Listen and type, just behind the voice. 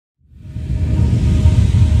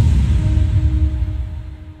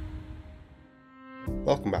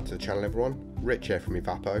Welcome back to the channel everyone, Rich here from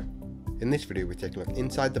Evapo. In this video we're taking a look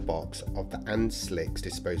inside the box of the ANDS Slix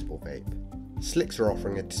Disposable Vape. Slix are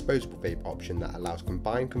offering a disposable vape option that allows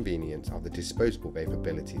combined convenience of the disposable vape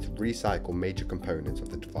ability to recycle major components of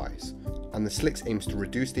the device, and the Slix aims to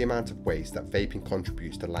reduce the amount of waste that vaping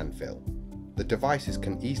contributes to landfill. The devices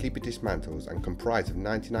can easily be dismantled and comprise of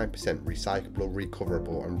 99% recyclable,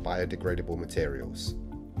 recoverable and biodegradable materials.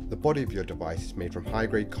 The body of your device is made from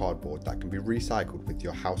high-grade cardboard that can be recycled with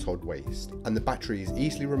your household waste, and the battery is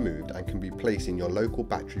easily removed and can be placed in your local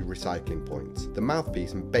battery recycling points. The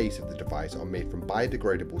mouthpiece and base of the device are made from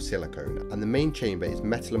biodegradable silicone, and the main chamber is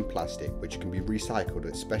metal and plastic, which can be recycled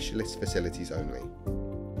at specialist facilities only.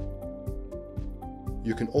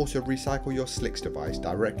 You can also recycle your Slix device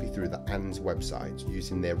directly through the ANDS website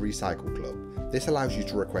using their Recycle Club. This allows you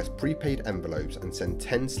to request prepaid envelopes and send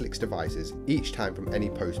 10 Slix devices each time from any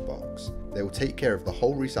post box. They will take care of the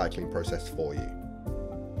whole recycling process for you.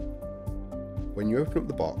 When you open up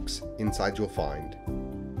the box, inside you'll find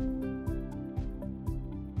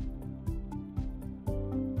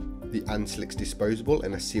the ANDS Slix disposable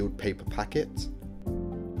in a sealed paper packet.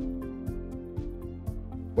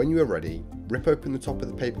 When you are ready, rip open the top of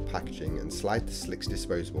the paper packaging and slide the Slix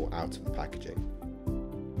disposable out of the packaging.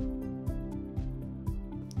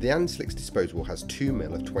 The ANDS Slix disposable has 2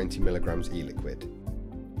 ml of 20 mg e-liquid.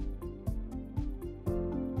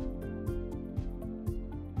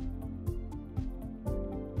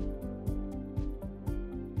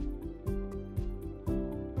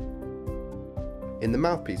 In the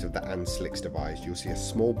mouthpiece of the ANDS Slix device you'll see a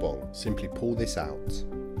small bung. Simply pull this out.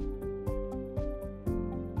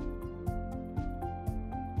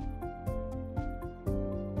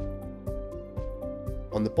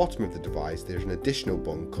 On the bottom of the device there is an additional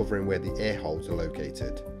bung covering where the air holes are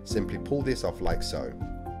located. Simply pull this off like so.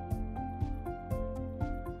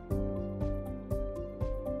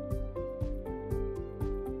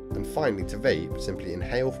 And finally, to vape, simply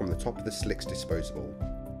inhale from the top of the Slix disposable.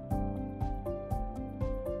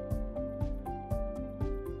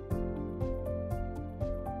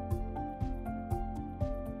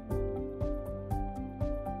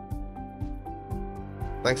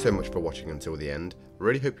 Thanks so much for watching until the end. I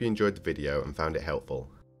really hope you enjoyed the video and found it helpful.